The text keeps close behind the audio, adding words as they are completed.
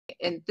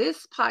In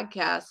this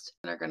podcast,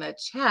 we're going to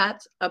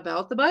chat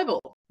about the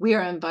Bible. We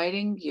are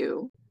inviting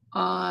you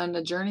on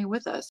a journey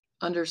with us,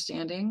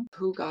 understanding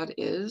who God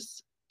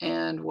is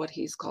and what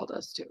he's called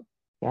us to.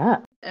 Yeah.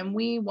 And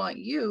we want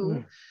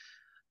you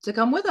to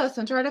come with us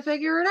and try to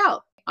figure it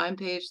out. I'm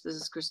Paige. This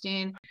is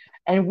Christine.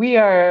 And we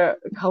are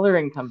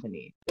Coloring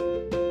Company.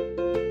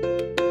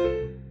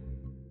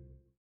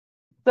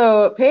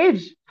 So,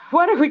 Paige,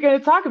 what are we going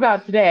to talk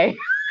about today?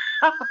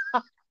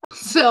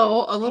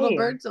 So a little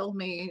bird told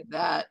me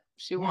that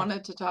she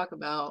wanted to talk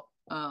about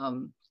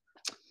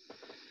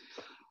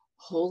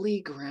holy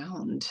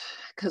ground,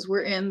 because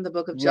we're in the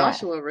book of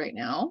Joshua right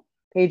now.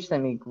 Paige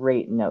sent me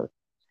great notes.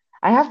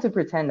 I have to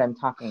pretend I'm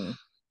talking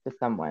to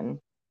someone.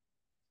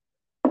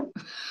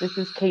 This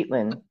is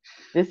Caitlin.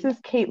 This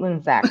is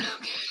Caitlin Zach.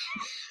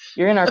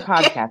 You're in our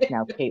podcast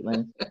now,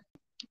 Caitlin.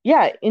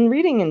 Yeah, in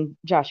reading in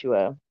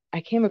Joshua, I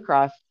came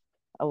across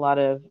a lot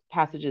of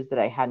passages that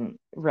I hadn't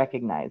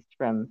recognized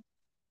from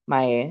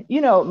my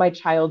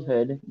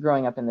childhood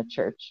growing up in the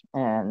church.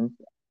 And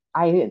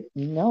I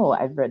know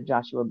I've read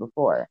Joshua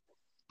before.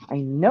 I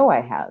know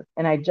I have.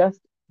 And I just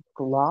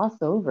gloss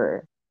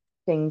over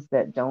things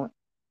that don't,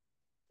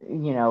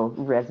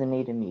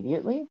 resonate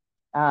immediately.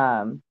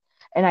 And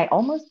I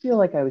almost feel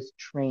like I was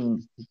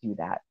trained to do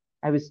that.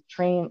 I was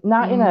trained,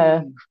 not in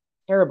a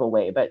terrible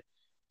way, but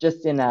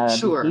just in a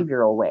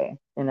behavioral way.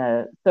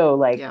 Because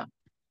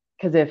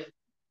if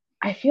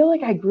I feel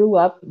like I grew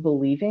up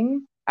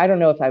believing, I don't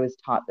know if I was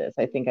taught this.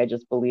 I think I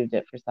just believed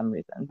it for some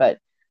reason. But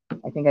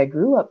I think I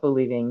grew up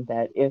believing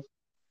that if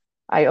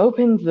I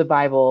opened the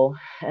Bible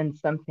and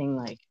something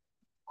like,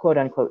 quote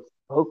unquote,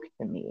 spoke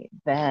to me,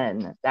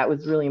 then that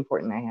was really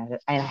important.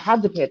 I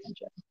had to pay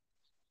attention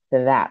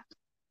to that,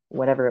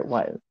 whatever it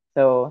was.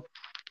 So,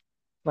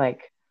 if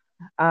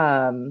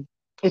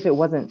it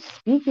wasn't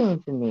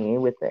speaking to me,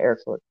 with the air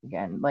quotes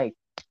again,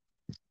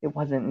 it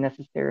wasn't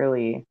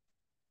necessarily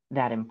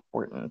that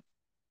important.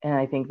 And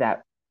I think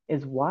that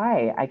is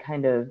why I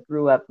kind of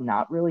grew up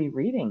not really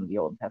reading the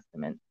Old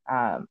Testament,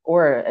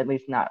 or at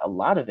least not a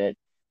lot of it.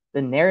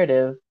 The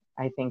narrative,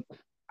 I think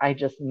I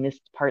just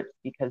missed parts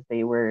because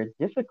they were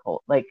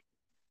difficult.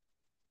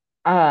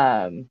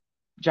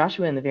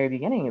 Joshua in the very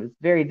beginning, it was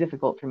very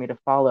difficult for me to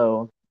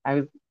follow. I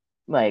was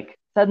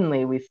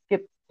suddenly we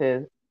skipped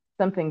to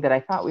something that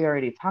I thought we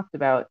already talked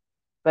about,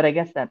 but I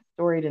guess that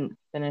story didn't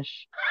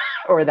finish,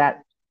 or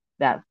that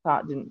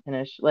thought didn't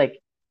finish.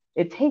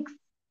 It takes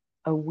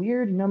a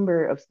weird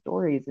number of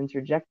stories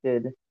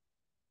interjected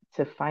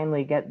to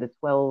finally get the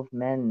 12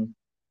 men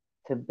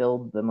to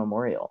build the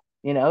memorial.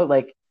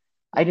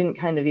 I didn't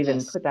kind of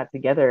even put that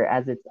together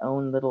as its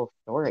own little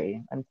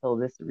story until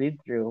this read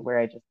through, where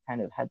I just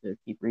kind of had to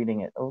keep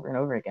reading it over and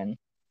over again.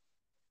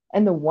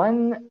 And the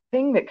one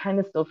thing that kind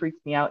of still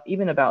freaks me out,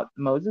 even about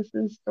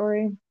Moses's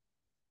story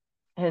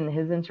and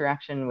his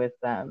interaction with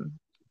God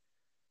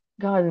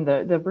in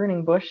the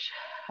burning bush,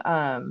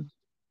 and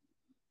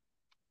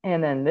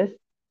then this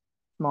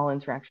small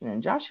interaction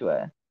in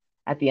Joshua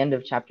at the end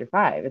of chapter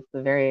 5. It's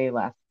the very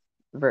last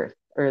verse,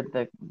 or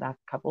the last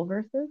couple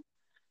verses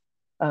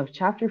of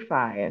chapter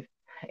 5.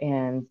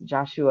 And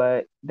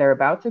Joshua, they're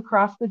about to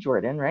cross the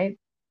Jordan, right?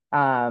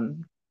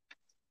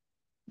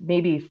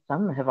 Maybe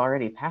some have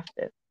already passed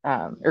it,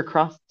 or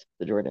crossed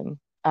the Jordan.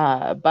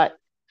 But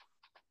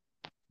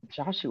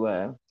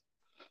Joshua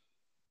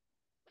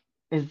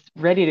is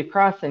ready to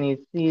cross, and he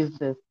sees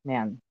this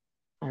man,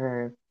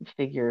 or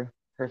figure,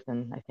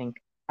 person, I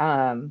think,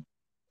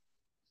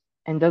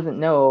 and doesn't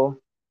know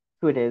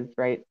who it is,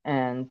 right?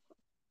 And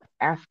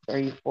asks, are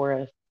you for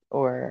us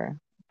or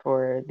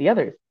for the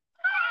others,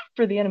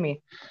 for the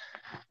enemy?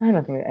 I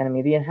don't think the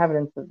enemy, the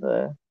inhabitants of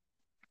the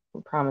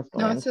promised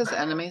land. No, it says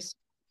enemies.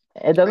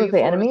 It doesn't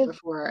say enemies?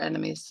 For our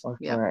enemies. Or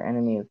for our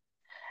enemies.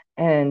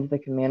 And the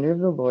commander of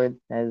the Lord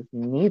says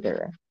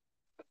neither.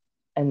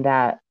 And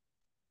that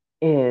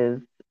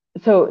is,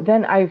 so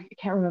then I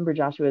can't remember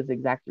Joshua's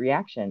exact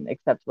reaction,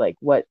 except what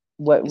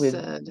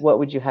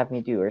would you have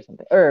me do, or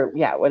something? Or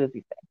what does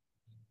he say?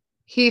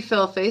 He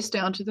fell face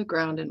down to the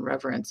ground in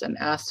reverence and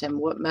asked him,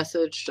 what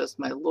message does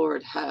my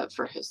Lord have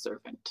for his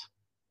servant?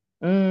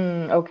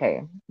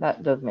 Okay,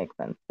 that does make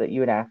sense that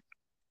you would ask.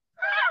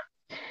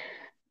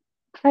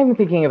 I'm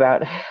thinking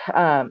about,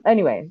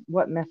 anyway,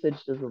 what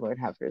message does the Lord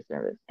have for his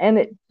servant?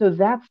 And so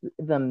that's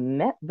the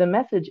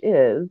message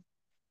is,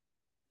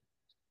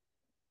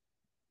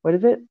 what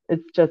is it?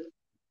 It's just,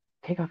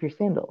 take off your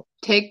sandals.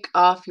 Take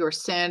off your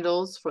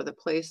sandals, for the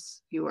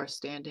place you are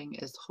standing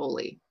is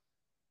holy.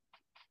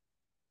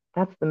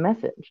 That's the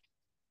message.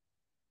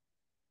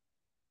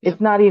 Yep.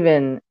 It's not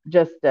even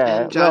just,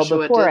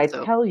 before I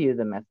tell you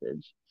the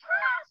message.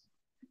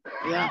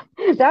 Yeah.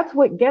 That's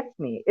what gets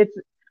me.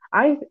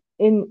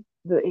 In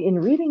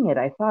reading it,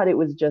 I thought it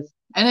was just,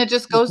 and it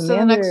just goes to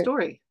the next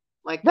story.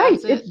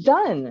 That's it. It's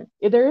done.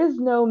 There is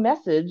no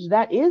message.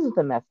 That is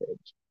the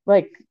message.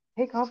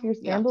 Take off your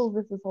sandals.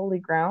 This is holy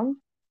ground.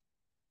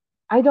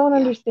 I don't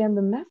understand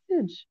the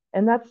message,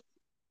 and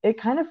it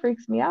kind of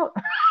freaks me out.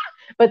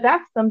 But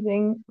that's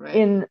something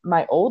in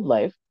my old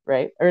life,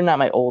 right? Or not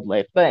my old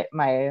life, but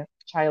my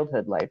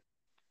childhood life,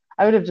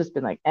 I would have just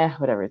been like,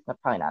 whatever, it's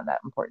probably not that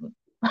important.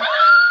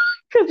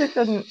 Because it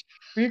doesn't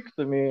speak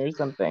to me or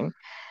something.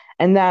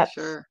 And that's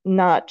Sure.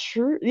 not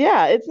true.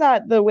 Yeah, it's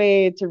not the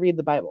way to read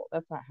the Bible.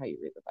 That's not how you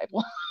read the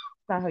Bible.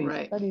 It's not how you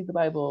Right. study the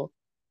Bible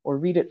or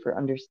read it for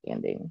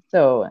understanding.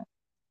 So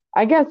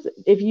I guess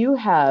if you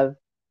have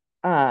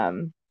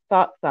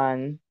thoughts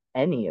on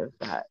any of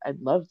that,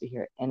 I'd love to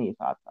hear any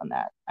thoughts on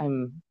that.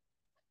 I'm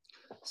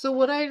So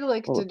what I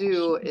like full to of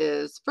do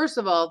questions. is, first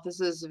of all,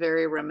 this is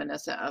very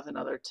reminiscent of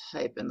another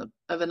type in the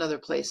of another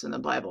place in the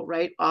Bible,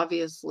 right?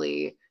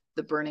 Obviously,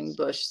 the burning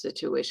bush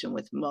situation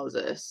with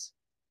Moses.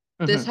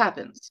 This Hmm.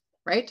 happens,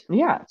 right?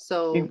 Yeah.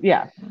 So,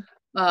 Yeah,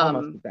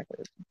 almost um,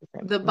 exactly the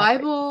same. the Not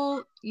quite.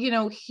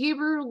 Bible,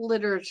 Hebrew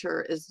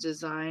literature is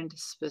designed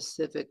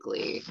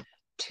specifically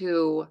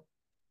to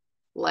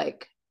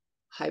like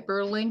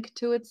hyperlink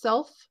to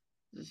itself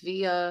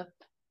via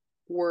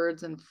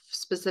words and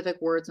specific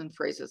words and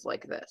phrases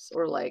like this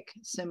or like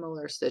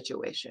similar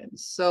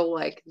situations. So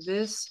like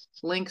this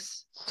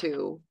links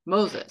to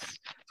Moses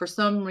for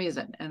some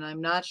reason, and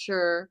I'm not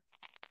sure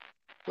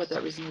what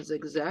that reason is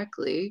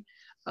exactly.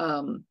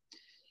 Um,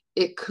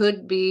 it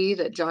could be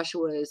that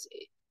Joshua is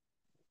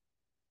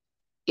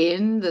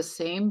in the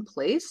same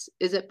place.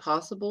 Is it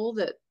possible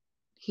that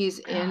he's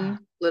in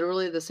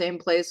literally the same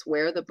place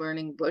where the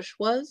burning bush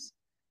was?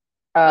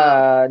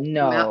 Mount,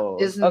 No.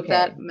 isn't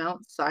that Okay.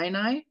 Mount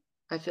Sinai?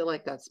 I feel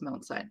like that's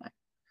Mount Sinai.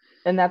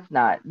 And that's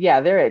not. Yeah,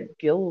 they're at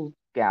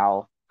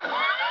Gilgal.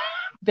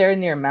 They're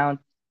near Mount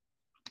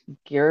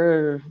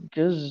they're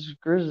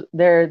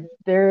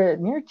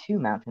near two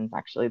mountains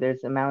actually.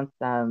 There's a Mount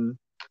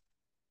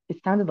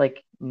it sounded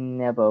like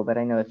Nebo, but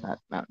I know it's not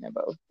Mount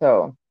Nebo.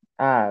 So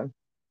uh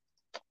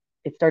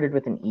it started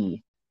with an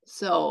E.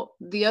 So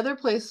the other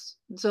place,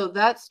 so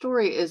that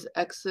story is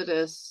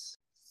Exodus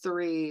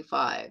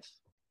 3:5.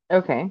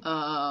 Okay.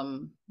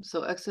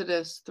 So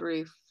Exodus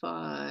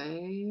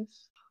 3:5.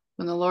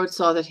 When the Lord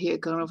saw that he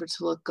had gone over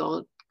to look,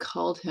 God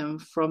called him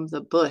from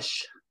the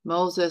bush.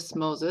 Moses,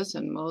 Moses,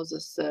 and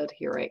Moses said,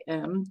 Here I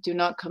am. Do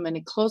not come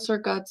any closer,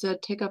 God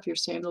said. Take off your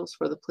sandals,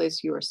 for the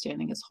place you are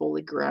standing is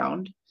holy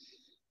ground.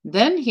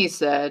 Then he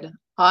said,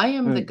 I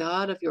am the Mm.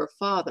 God of your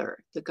father,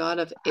 the God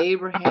of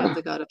Abraham,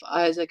 the God of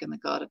Isaac, and the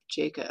God of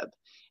Jacob.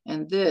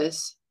 And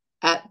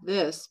at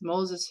this,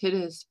 Moses hid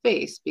his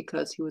face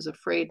because he was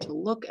afraid to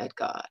look at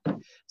God.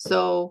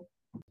 So,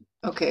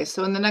 okay,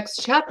 so in the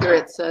next chapter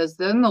it says,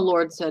 Then the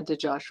Lord said to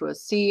Joshua,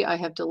 See, I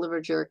have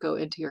delivered Jericho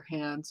into your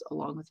hands,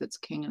 along with its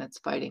king and its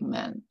fighting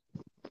men.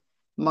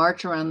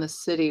 March around the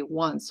city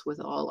once with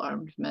all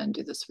armed men.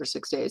 Do this for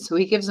 6 days. So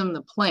he gives them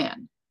the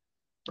plan,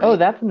 Oh, right?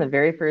 that's in the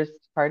very first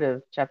part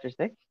of chapter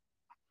 6.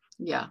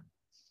 Yeah.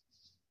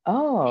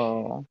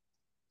 Oh.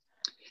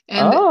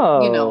 And,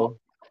 Oh.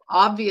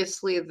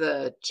 obviously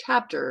the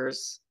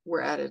chapters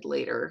were added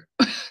later.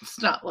 It's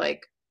not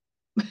like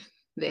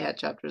they had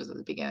chapters at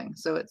the beginning.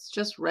 So it's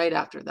just right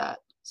after that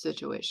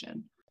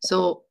situation.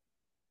 So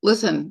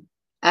listen,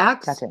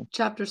 Acts Gotcha.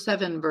 chapter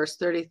 7, verse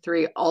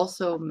 33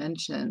 also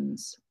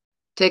mentions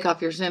take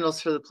off your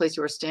sandals for the place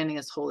you are standing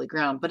is holy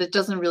ground, but it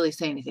doesn't really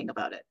say anything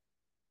about it.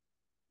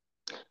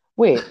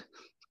 Wait.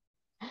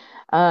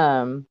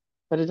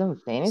 But it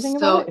doesn't say anything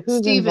about So it.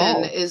 Who's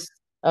involved?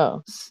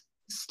 Oh.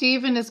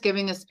 Stephen is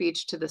giving a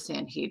speech to the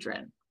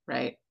Sanhedrin,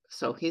 right?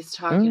 So he's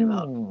talking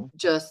about Mm.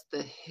 just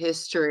the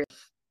history of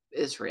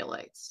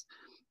Israelites.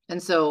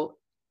 And so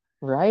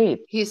Right.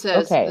 he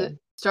says, Okay.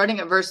 starting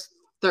at verse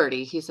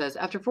 30, he says,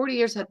 After 40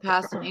 years had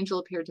passed, an angel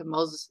appeared to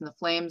Moses in the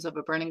flames of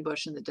a burning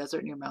bush in the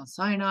desert near Mount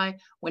Sinai.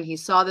 When he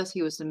saw this,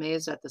 he was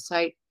amazed at the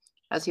sight.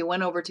 As he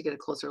went over to get a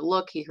closer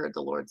look, he heard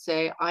the Lord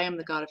say, I am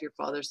the God of your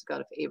fathers, the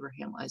God of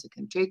Abraham, Isaac,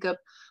 and Jacob.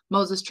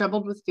 Moses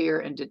trembled with fear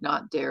and did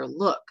not dare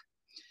look.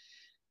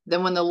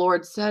 Then the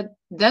Lord said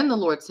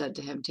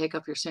to him, Take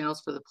off your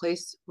sandals, for the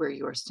place where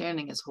you are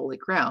standing is holy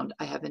ground.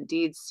 I have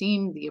indeed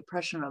seen the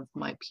oppression of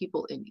my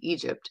people in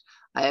Egypt.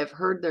 I have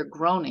heard their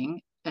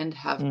groaning and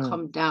have Mm.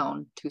 come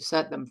down to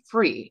set them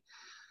free.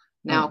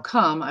 Now Mm.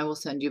 come, I will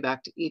send you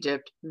back to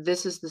Egypt.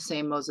 This is the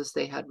same Moses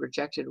they had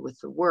rejected with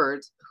the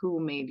words, Who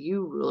made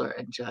you ruler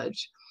and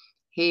judge?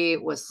 He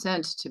was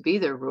sent to be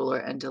their ruler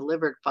and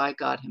delivered by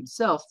God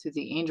himself through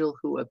the angel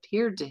who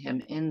appeared to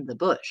him in the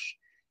bush.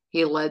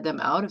 He led them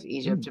out of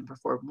Egypt Mm. and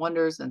performed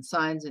wonders and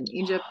signs in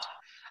Egypt,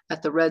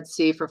 at the Red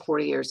Sea for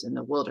 40 years in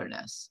the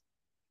wilderness.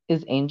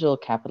 Is angel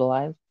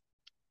capitalized?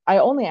 I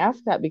only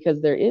ask that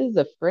because there is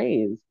a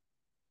phrase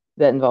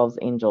that involves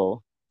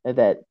angel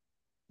that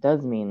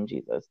does mean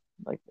Jesus.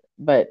 Like,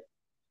 but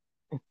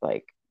it's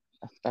like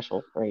a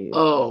special phrase.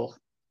 Oh,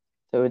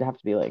 So it would have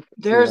to be like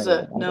there's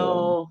three-letter a wondering.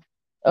 no.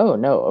 Oh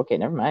no, okay,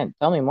 never mind.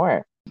 Tell me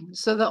more.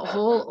 So the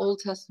whole Old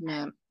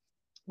Testament,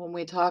 when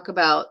we talk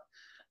about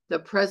the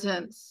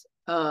presence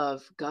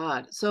of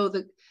God, so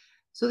the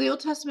Old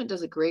Testament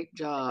does a great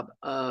job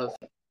of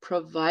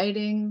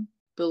providing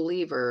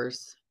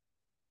believers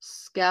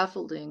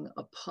scaffolding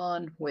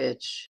upon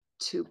which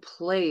to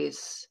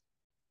place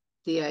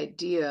the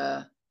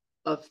idea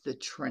of the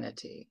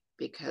Trinity,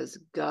 because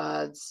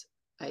God's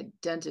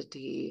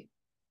identity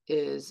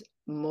is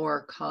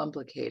more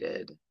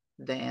complicated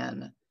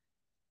than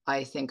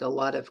I think a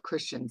lot of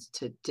Christians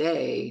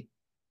today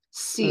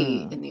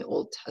see in the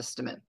Old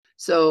Testament.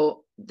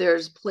 So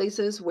there's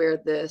places where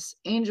this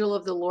angel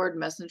of the Lord,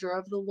 messenger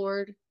of the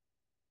Lord,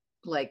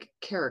 like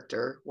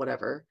character,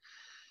 whatever,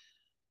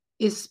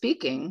 is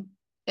speaking,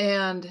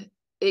 and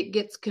it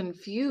gets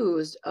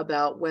confused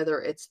about whether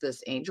it's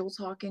this angel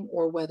talking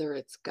or whether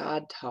it's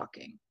God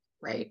talking,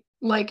 right?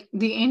 Like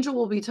the angel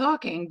will be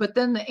talking, but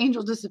then the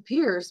angel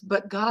disappears,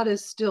 but God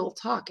is still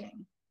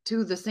talking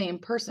to the same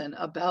person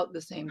about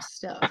the same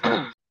stuff.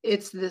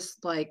 It's this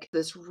like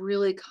this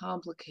really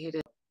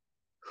complicated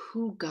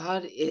who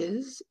God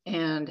is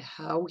and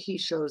how he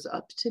shows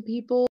up to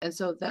people. And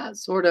so that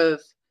sort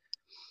of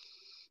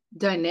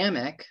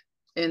dynamic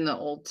in the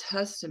Old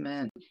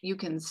Testament, you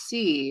can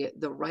see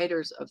the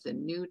writers of the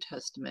New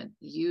Testament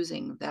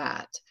using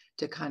that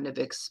to kind of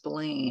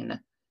explain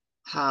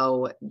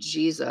how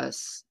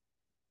Jesus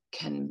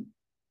can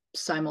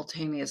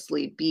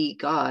simultaneously be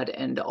God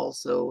and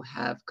also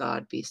have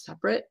God be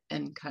separate,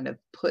 and kind of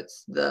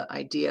puts the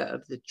idea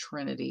of the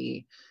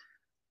Trinity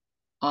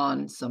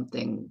on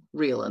something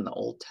real in the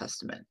Old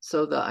Testament.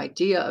 So the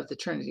idea of the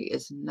Trinity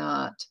is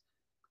not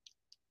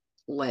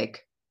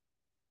like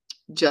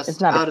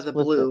just out of the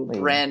blue,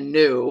 brand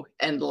new,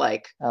 and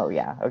like, oh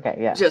yeah, okay,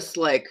 yeah, just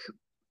like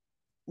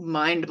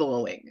mind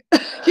blowing,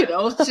 you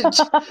know,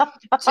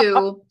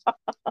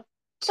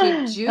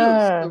 to Jews,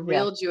 the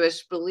real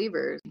Jewish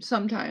believers.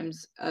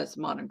 Sometimes as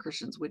modern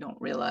Christians, we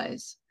don't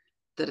realize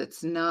that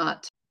it's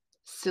not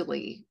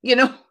silly, you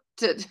know,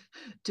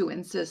 to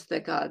insist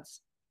that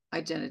God's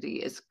identity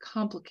is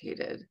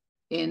complicated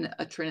in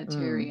a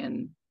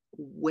Trinitarian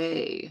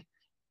way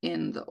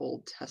in the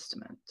Old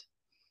Testament.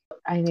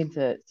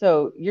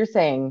 So you're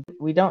saying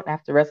we don't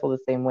have to wrestle the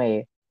same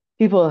way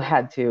people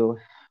had to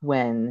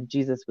when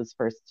Jesus was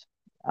first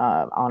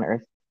on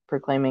earth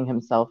proclaiming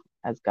himself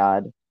as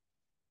God.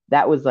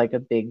 That was like a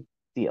big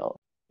deal.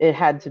 It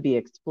had to be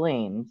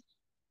explained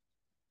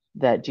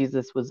that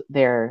Jesus was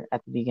there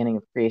at the beginning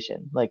of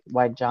creation, like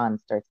why John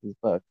starts his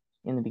book.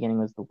 In the beginning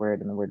was the Word,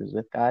 and the Word was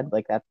with God.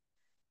 Like that's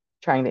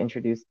trying to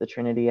introduce the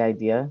Trinity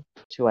idea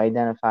to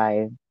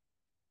identify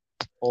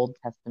Old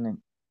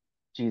Testament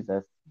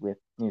Jesus with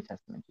New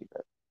Testament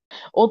Jesus.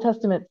 Old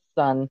Testament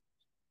Son,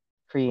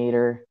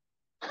 Creator.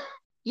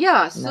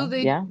 Yeah, so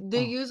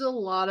they use a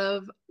lot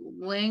of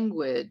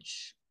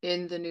language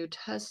in the New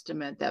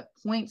Testament that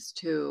points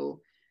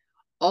to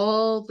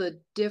all the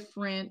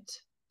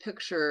different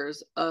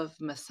pictures of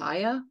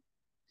Messiah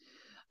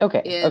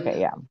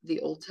in the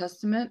Old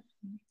Testament,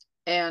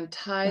 and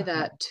tie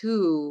that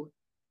to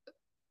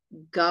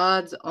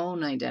God's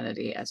own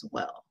identity as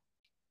well.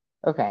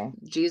 Okay.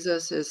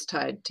 Jesus is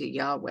tied to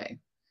Yahweh.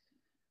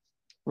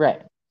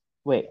 Right.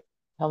 Wait,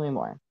 tell me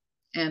more.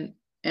 And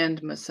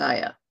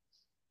Messiah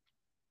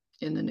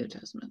in the New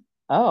Testament.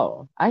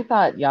 Oh, I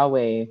thought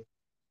Yahweh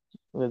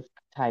was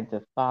tied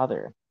to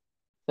Father.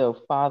 So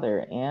Father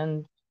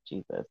and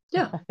Jesus.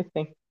 Yeah. I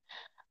think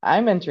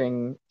I'm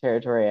entering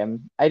territory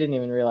I didn't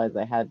even realize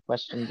I had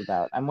questions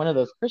about. I'm one of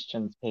those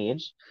Christians,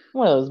 Paige. I'm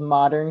one of those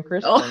modern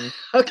Christians.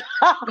 Oh,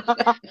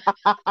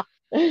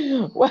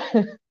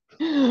 okay.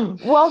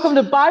 Welcome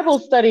to Bible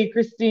study,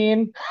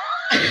 Christine.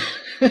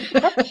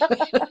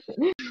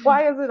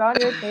 Why is it on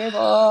your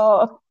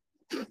table?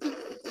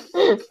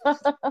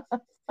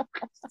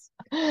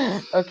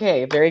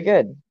 Okay, very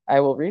good. I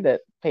will read it,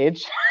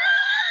 Paige.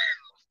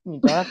 You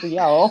don't have to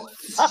yell.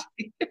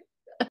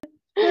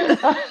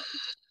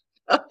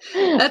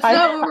 That's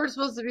not what we're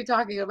supposed to be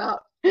talking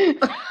about.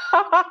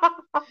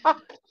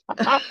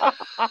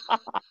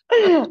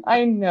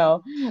 I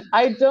know.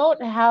 I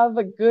don't have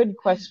good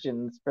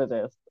questions for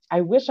this.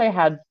 I wish I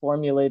had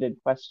formulated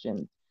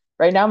questions.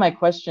 Right now, my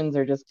questions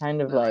are just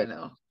kind of like,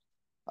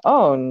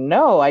 oh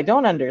no, I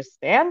don't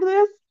understand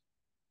this.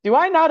 Do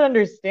I not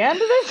understand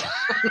this?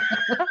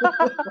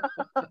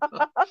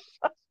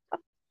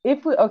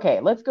 Okay,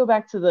 let's go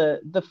back to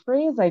the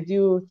phrase I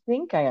do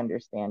think I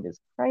understand is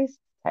Christ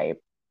type.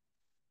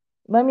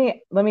 Let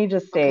me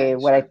just say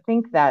what I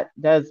think that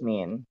does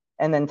mean,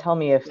 and then tell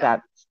me if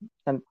that's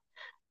some.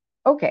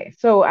 Okay,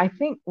 so I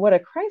think what a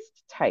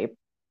Christ type,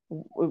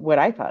 what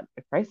I thought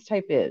a Christ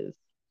type is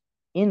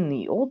in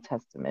the Old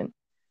Testament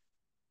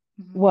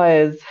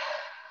was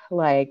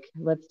like,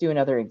 let's do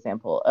another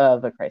example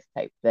of a Christ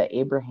type, the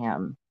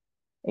Abraham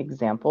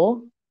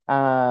example,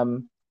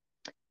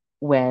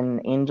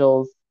 when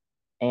angels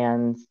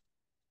and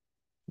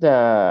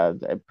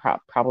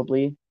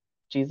probably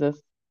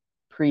Jesus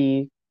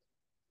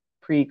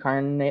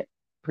precarnate,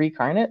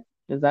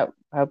 is that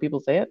how people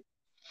say it?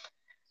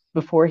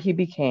 Before he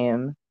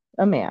became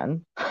a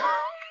man,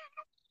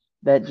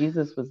 that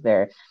Jesus was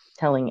there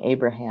telling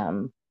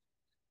Abraham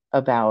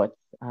about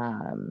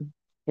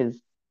his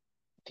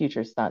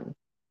future son,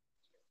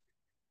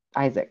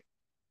 Isaac,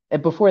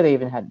 before they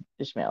even had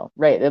Ishmael,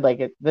 right?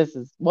 Like this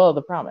is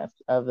the promise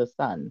of the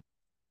son.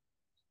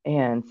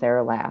 And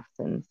Sarah laughs,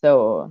 and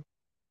so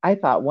I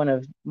thought one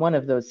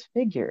of those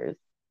figures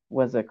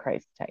was a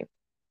Christ type,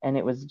 and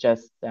it was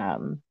just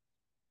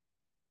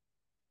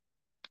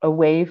a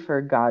way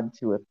for God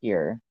to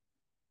appear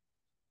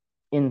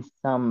in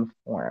some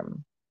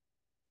form.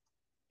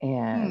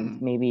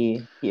 And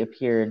maybe he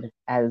appeared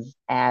as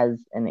like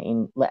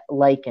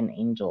an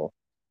angel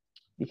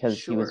because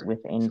he was with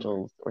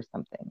angels or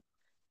something.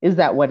 Is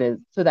that what is?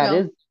 So that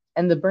is,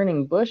 and the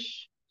burning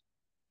bush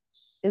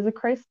is a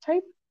Christ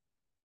type?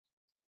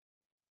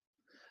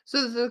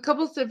 So there's a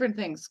couple of different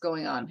things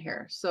going on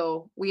here.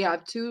 So we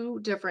have two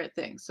different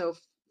things. So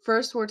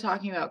first, we're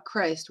talking about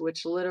Christ,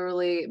 which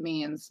literally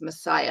means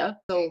Messiah.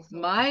 So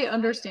my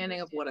understanding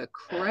of what a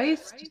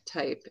Christ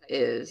type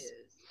is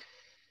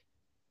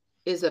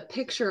a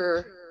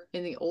picture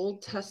in the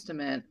Old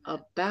Testament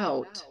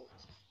about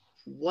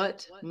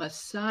what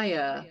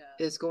Messiah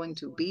is going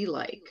to be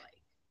like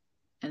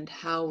and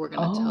how we're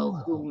going to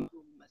tell who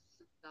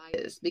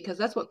Messiah is, because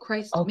that's what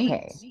Christ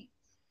means.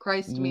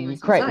 Christ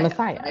means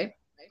Messiah, right?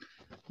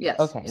 Yes.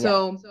 Okay.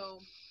 So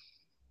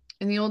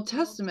in the Old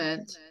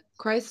Testament,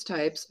 Christ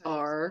types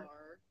are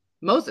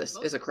Moses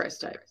is a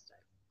Christ type.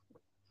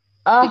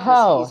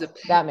 Oh,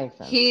 that makes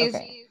sense.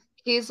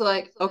 He's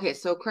like, okay,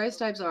 so Christ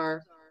types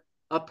are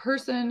a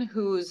person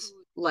who's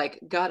like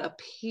got a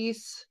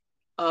piece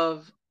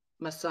of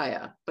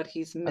Messiah, but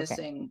he's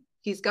missing.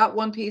 He's got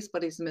one piece,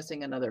 but he's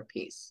missing another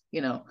piece,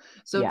 you know.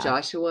 So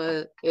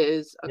Joshua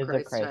is a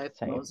Christ type.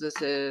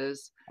 Moses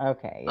is.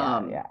 Okay.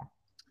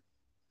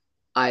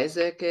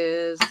 Isaac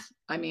is.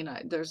 I mean,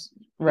 there's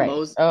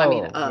Moses.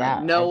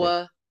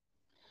 Noah.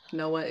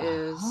 Noah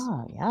is.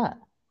 Oh, yeah.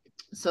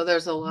 So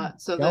there's a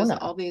lot. So Jonah. There's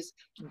all these.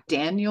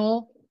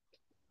 Daniel.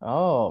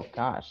 Oh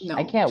gosh, no,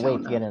 I can't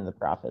wait to get into the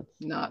prophets.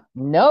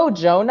 No,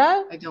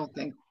 Jonah. I don't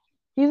think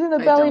he's in the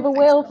belly of a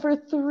whale for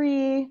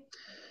 3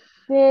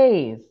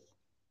 days.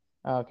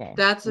 Okay,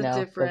 that's a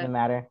different. Doesn't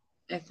matter.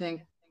 I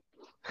think.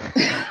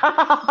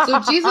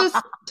 So Jesus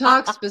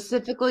talks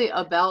specifically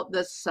about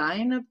the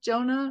sign of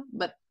Jonah,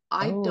 but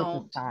I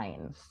don't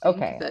think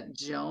that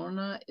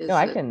Jonah is. No,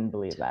 I can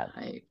believe that.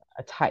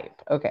 A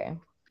type. Okay.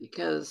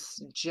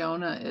 Because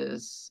Jonah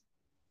is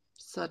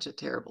such a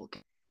terrible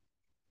king.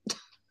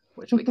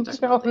 Which we can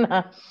talk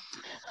about.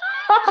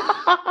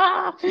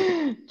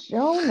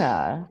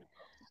 Jonah.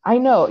 I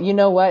know. You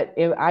know what?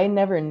 I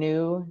never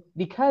knew,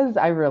 because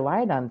I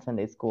relied on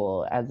Sunday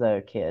school as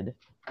a kid.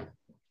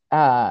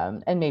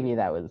 And maybe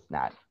that was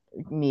not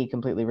me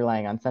completely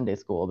relying on Sunday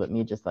school, but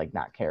me just like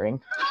not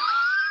caring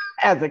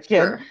as a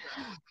kid. Sure.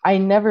 I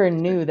never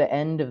knew the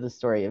end of the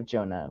story of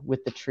Jonah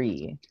with the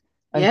tree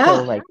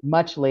until like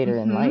much later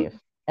in life.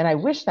 And I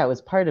wish that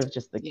was part of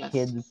just the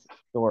kids'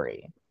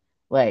 story.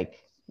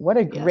 Like, what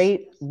a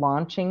great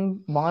launch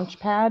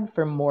pad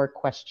for more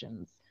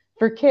questions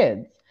for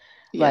kids.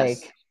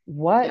 Like,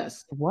 what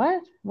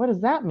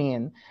does that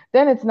mean?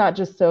 Then it's not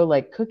just so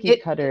like cookie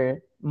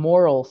cutter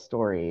moral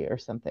story or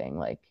something.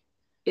 Like,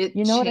 it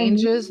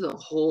changes the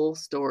whole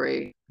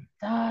story. It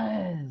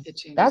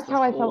does. That's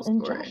how I felt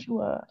in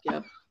Joshua.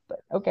 Yep. But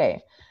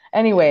okay.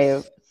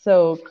 Anyway,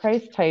 so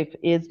Christ type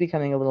is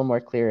becoming a little more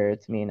clearer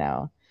to me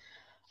now.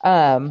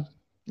 A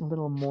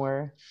little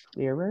more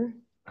clearer.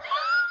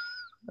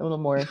 A little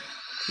more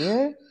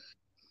clear?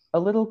 A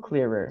little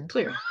clearer.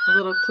 A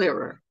little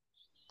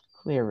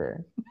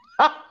clearer.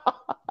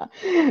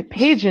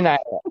 Paige and I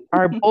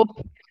are both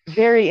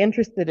very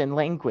interested in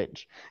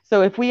language.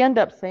 So if we end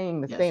up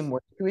saying the same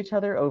word to each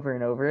other over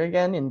and over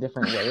again in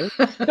different ways,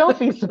 don't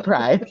be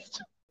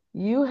surprised.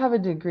 You have a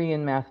degree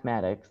in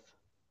mathematics,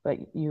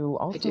 but you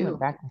also went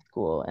back to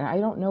school. And I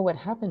don't know what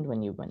happened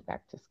when you went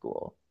back to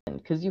school.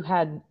 Because you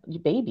had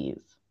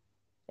babies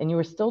and you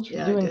were still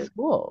doing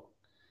school.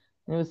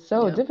 And it was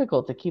so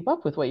difficult to keep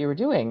up with what you were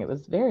doing. It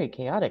was very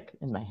chaotic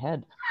in my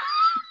head.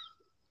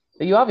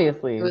 But you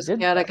obviously it was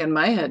chaotic in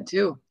my head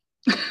too.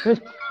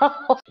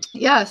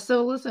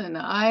 So listen,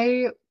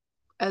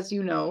 as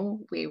you know,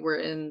 we were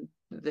in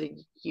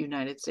the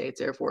United States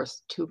Air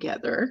Force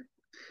together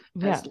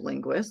as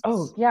linguists.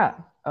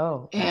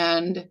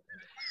 And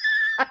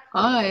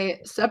I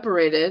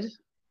separated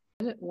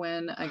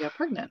when I got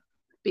pregnant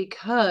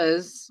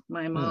because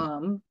my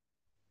mom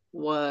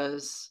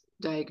was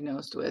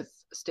diagnosed with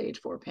stage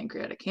 4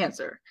 pancreatic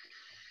cancer.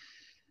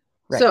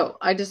 So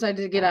I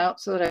decided to get out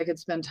so that I could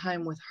spend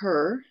time with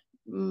her.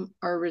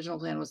 Our original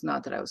plan was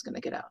not that I was going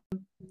to get out.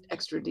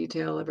 Extra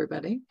detail,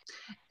 everybody.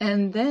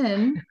 And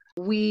then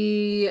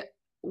we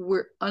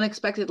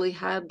unexpectedly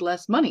had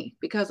less money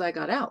because I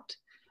got out.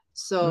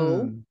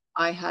 So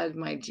I had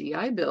my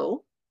GI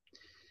Bill,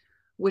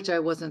 which I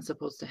wasn't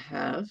supposed to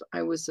have.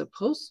 I was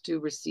supposed to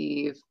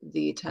receive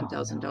the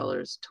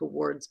 $10,000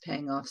 towards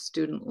paying off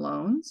student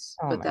loans,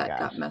 but that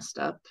got messed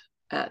up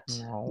at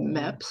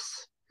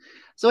MEPS.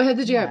 So I had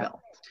the GI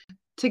Bill.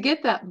 To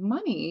get that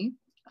money,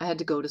 I had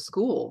to go to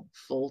school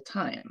full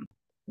time.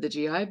 The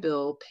GI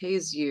Bill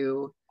pays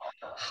you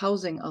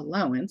housing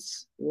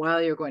allowance while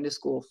you're going to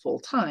school full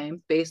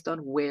time based on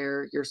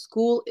where your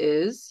school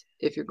is,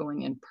 if you're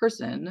going in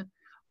person,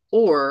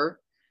 or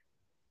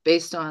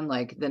based on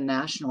like the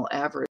national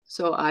average.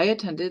 So I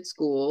attended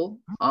school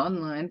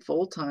online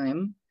full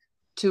time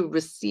to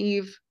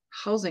receive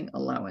housing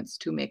allowance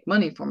to make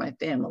money for my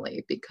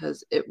family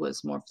because it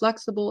was more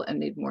flexible and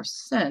made more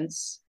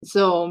sense.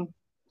 So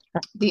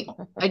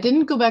I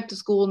didn't go back to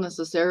school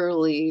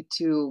necessarily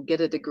to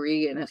get a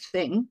degree in a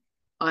thing.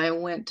 I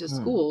went to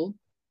school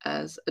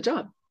as a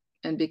job,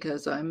 and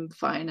because I'm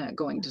fine at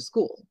going to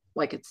school.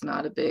 Like, it's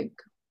not a big,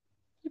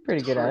 You're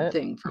pretty good at hard it.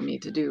 thing for me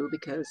to do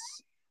because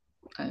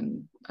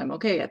I'm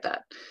okay at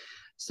that.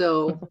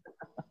 So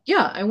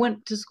yeah, I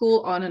went to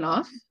school on and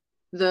off.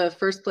 The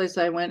first place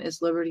I went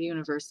is Liberty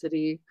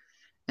University,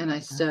 and I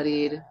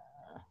studied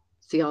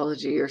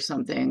theology or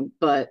something,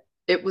 but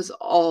it was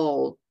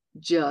all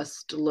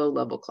just low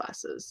level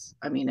classes.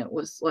 I mean, it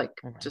was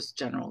like just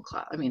general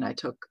class. I mean, I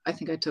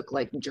think I took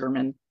like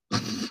German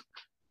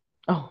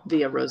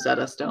via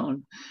Rosetta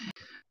Stone.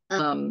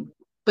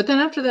 But then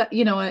after that,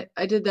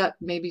 I did that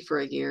maybe for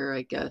a year,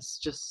 I guess,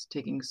 just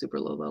taking super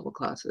low level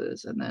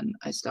classes, and then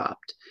I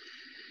stopped.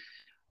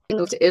 I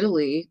moved to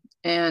Italy,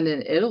 and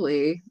in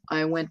Italy,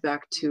 I went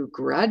back to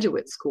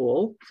graduate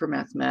school for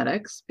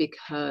mathematics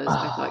because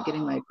I thought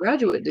getting my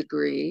graduate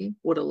degree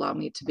would allow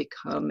me to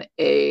become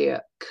a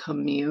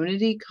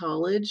community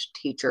college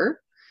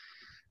teacher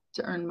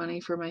to earn money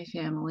for my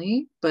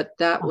family. But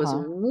that was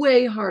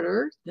way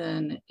harder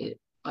than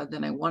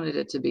I wanted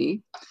it to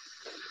be.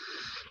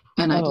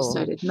 And I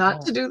decided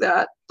not to do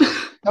that.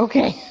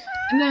 Okay.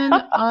 And then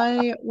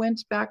I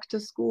went back to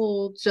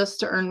school just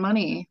to earn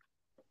money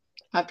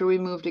after we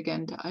moved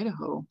again to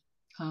Idaho.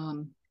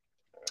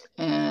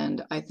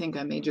 And I think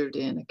I majored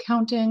in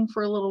accounting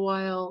for a little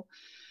while.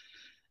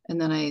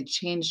 And then I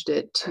changed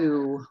it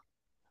to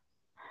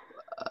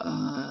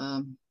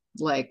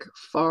like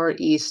Far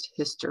East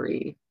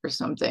history or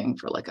something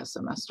for like a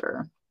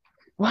semester.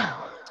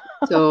 Wow.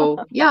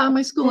 So yeah,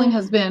 my schooling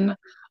has been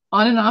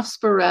on and off,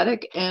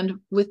 sporadic, and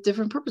with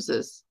different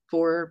purposes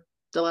for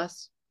the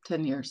last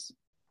 10 years.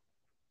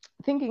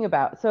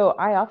 So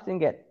I often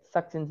get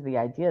sucked into the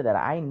idea that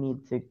I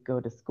need to go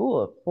to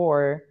school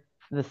for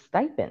the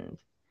stipend.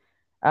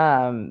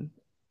 And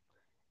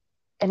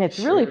it's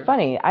really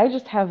funny. I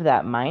just have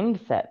that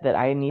mindset that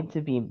I need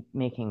to be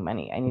making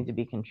money. I need to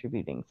be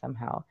contributing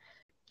somehow.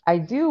 I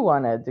do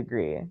want a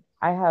degree.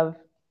 I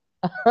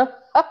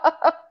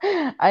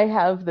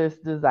have this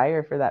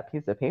desire for that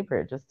piece of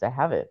paper just to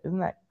have it. Isn't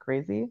that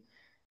crazy?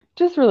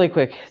 Just really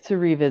quick to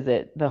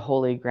revisit the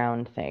holy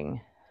ground thing.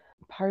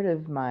 Part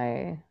of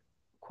my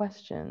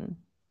question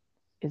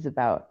is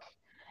about,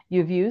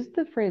 you've used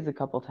the phrase a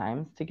couple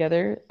times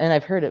together, and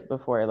I've heard it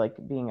before, like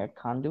being a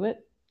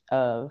conduit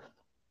of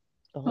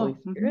the Holy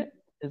Spirit.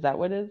 Mm-hmm. Is that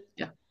what it is?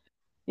 Yeah.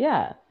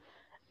 Yeah.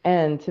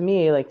 And to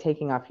me, like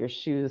taking off your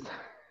shoes,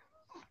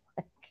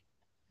 like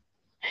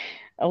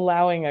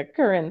allowing a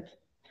current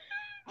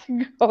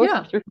to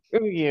go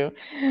through you.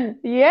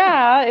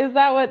 Yeah. Is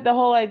that what the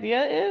whole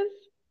idea is?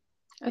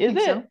 I think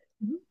so.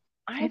 Mm-hmm.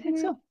 I think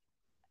so.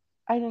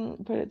 I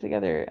didn't put it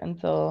together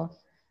until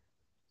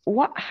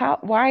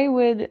why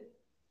would.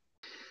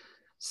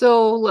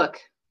 So look,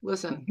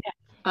 listen,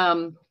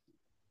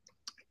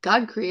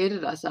 God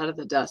created us out of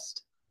the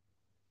dust.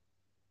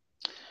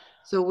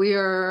 So we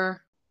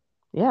are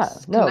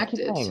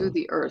connected to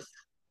the earth,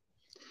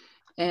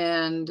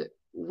 and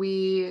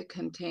we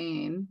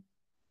contain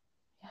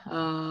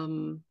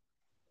the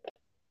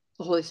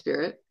Holy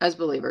Spirit as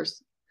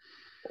believers.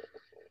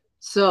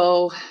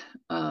 So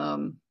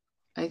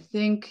I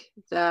think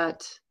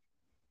that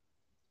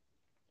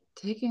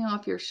taking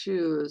off your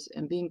shoes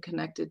and being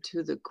connected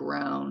to the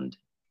ground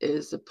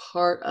is a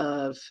part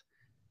of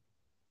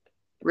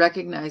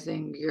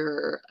recognizing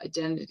your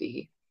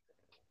identity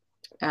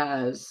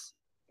as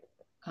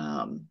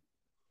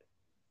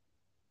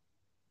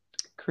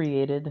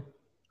created,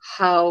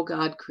 how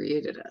God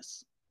created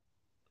us.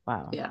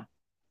 Wow. Yeah.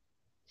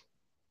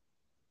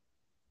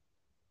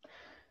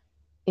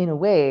 In a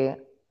way,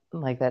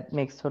 like that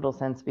makes total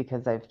sense,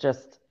 because I've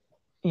just,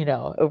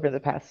 over the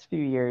past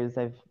few years,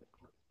 I've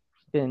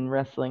been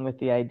wrestling with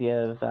the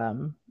idea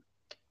of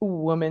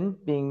woman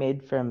being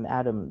made from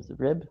Adam's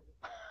rib.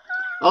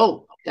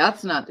 Oh,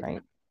 that's not the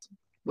right.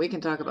 We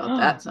can talk about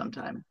that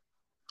sometime.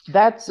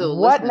 That's so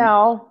what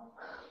now?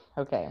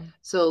 Okay.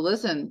 So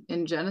listen,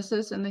 in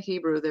Genesis in the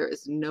Hebrew, there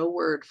is no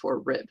word for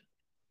rib.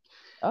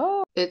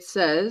 Oh. It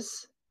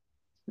says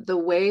the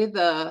way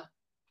the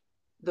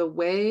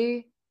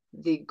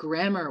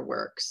grammar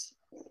works,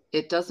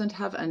 it doesn't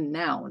have a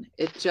noun.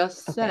 It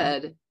just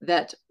said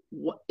that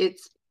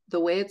it's the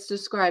way it's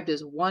described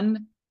is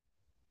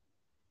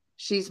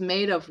she's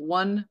made of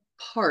one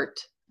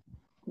part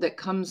that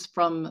comes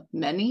from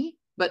many,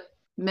 but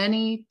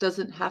many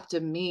doesn't have to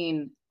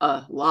mean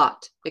a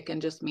lot. It can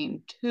just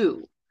mean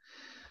two.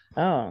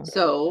 Oh.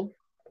 So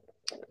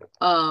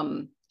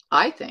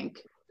I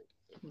think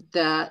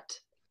that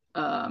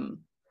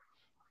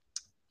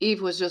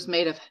Eve was just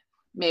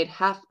made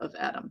half of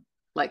Adam.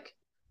 Like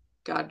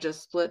God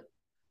just split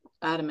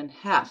Adam in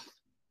half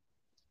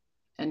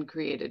and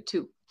created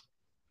two.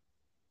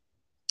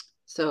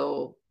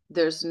 So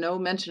there's no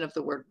mention of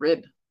the word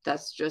rib.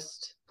 That's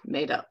just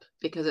made up,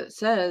 because it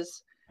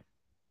says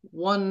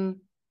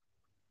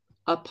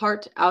a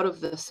part out of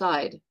the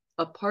side.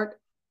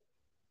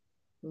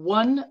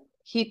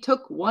 he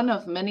took one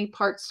of many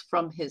parts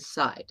from his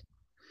side.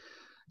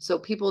 So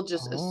people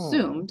just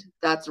assumed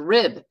that's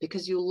rib,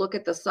 because you look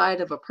at the side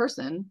of a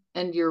person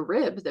and your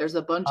rib, there's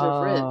a bunch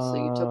of ribs. So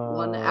you took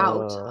one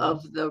out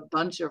of the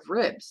bunch of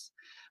ribs.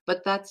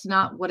 But that's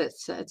not what it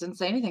said. It didn't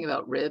say anything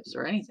about ribs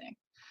or anything.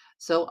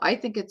 So I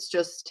think it's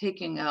just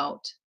taking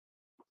out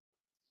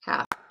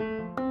half.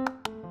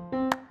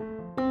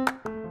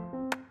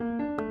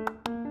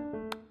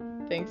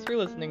 Thanks for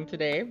listening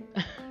today.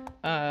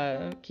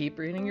 Keep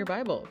reading your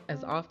Bible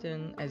as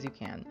often as you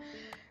can.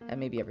 It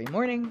may be every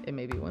morning, it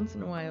may be once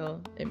in a while,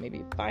 it may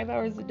be 5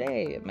 hours a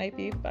day, it might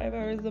be 5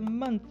 hours a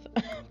month,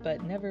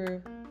 but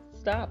never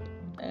stop.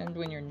 And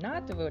when you're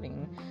not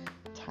devoting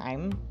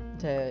time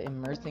to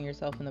immersing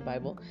yourself in the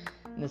Bible,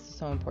 and this is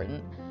so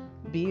important,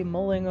 be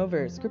mulling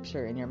over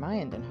Scripture in your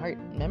mind and heart.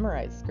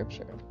 Memorize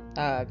Scripture.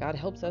 God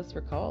helps us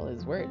recall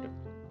His Word.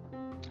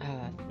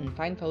 And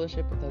find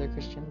fellowship with other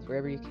Christians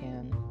wherever you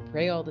can.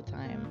 Pray all the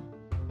time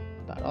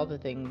about all the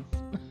things.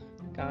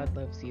 God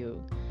loves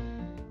you.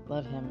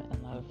 Love Him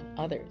and love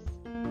others.